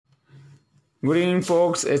Good evening,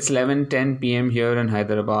 folks. It's 11:10 p.m. here in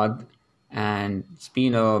Hyderabad, and it's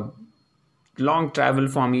been a long travel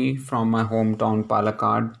for me from my hometown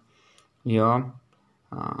Palakkad here.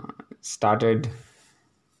 Started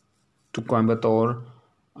to Coimbatore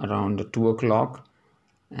around 2 o'clock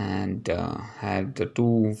and had the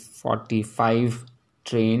 2:45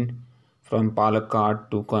 train from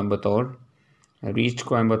Palakkad to Coimbatore. I reached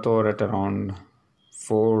Coimbatore at around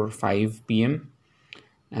 4:05 p.m.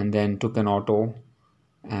 and then took an auto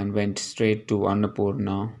and went straight to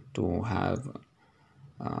Annapurna to have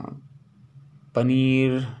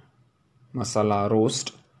paneer masala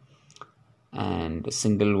roast and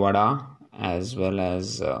single vada, as well as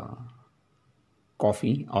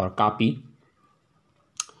coffee or kapi,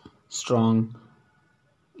 strong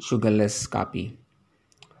sugarless kapi.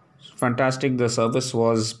 Fantastic. The service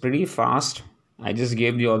was pretty fast. I just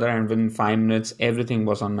gave the order and within 5 minutes everything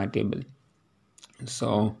was on my table. So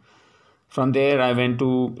from there I went to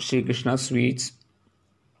Sri Krishna Sweets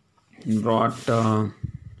and brought the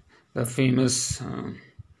famous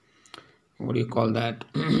what do you call that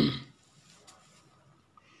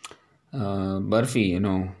barfi.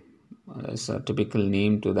 That's a typical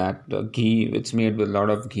name to that. Ghee, it's made with a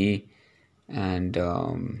lot of ghee and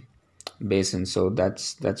besan. So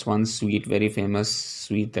that's one sweet, very famous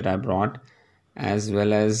sweet that I brought, as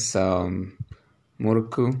well as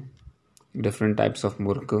murukku, different types of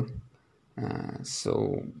murukku.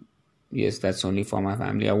 So yes, that's only for my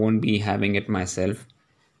family. I won't be having it myself,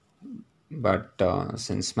 but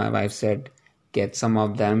since my wife said get some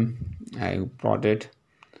of them, I brought it.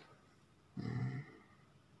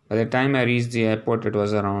 By the time I reached the airport, it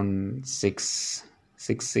was around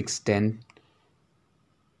 6:10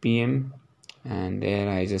 p.m. and there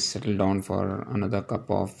I just settled down for another cup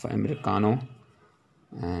of Americano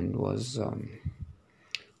and was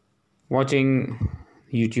watching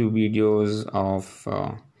YouTube videos of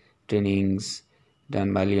trainings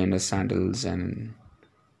done by Leander Sanders and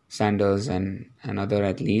other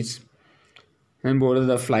athletes. Then boarded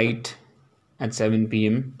the flight at 7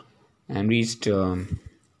 p.m. and reached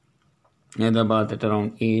Hyderabad at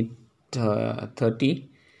around 8:30.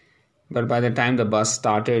 But by the time the bus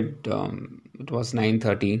started, it was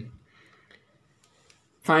 9:30.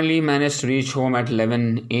 Finally managed to reach home at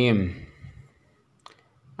 11 a.m.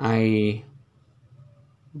 I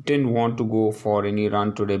didn't want to go for any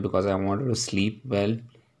run today because I wanted to sleep well.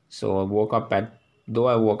 So I woke up at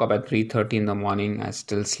 3:30 in the morning, I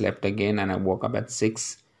still slept again, and I woke up at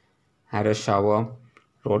 6, had a shower,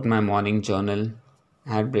 wrote my morning journal,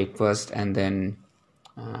 had breakfast, and then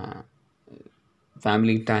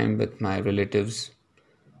family time with my relatives,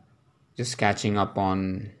 just catching up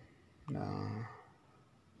on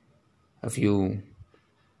a few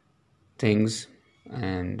things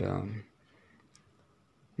and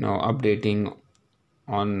updating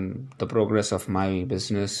on the progress of my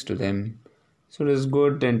business to them. So it was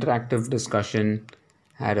good interactive discussion,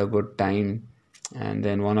 had a good time, and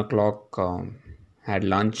then 1 o'clock had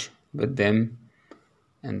lunch with them,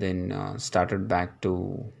 and then started back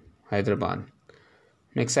to Hyderabad.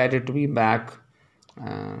 I'm excited to be back.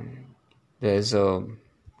 There's a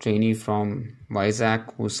trainee from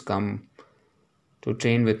Vizag who's come to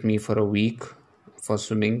train with me for a week for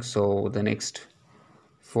swimming. So the next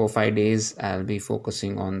 4-5 days I'll be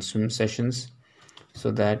focusing on swim sessions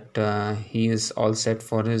so that he is all set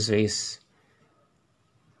for his race.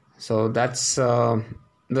 So that's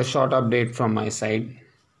the short update from my side.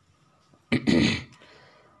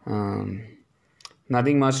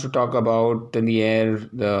 Nothing much to talk about in the air.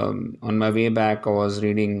 On my way back, I was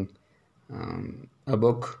reading a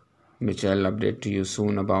book, which I'll update to you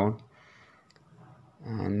soon about.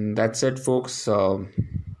 And that's it, folks.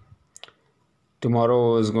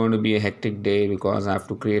 Tomorrow is going to be a hectic day because I have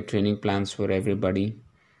to create training plans for everybody.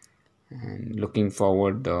 And looking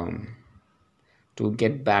forward to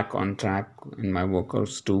get back on track in my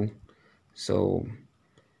workouts too. So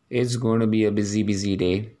it's going to be a busy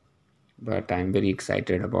day. But I'm very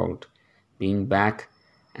excited about being back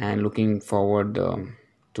and looking forward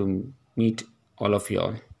to meet all of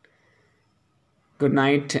y'all. Good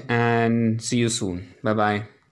night and see you soon. Bye-bye.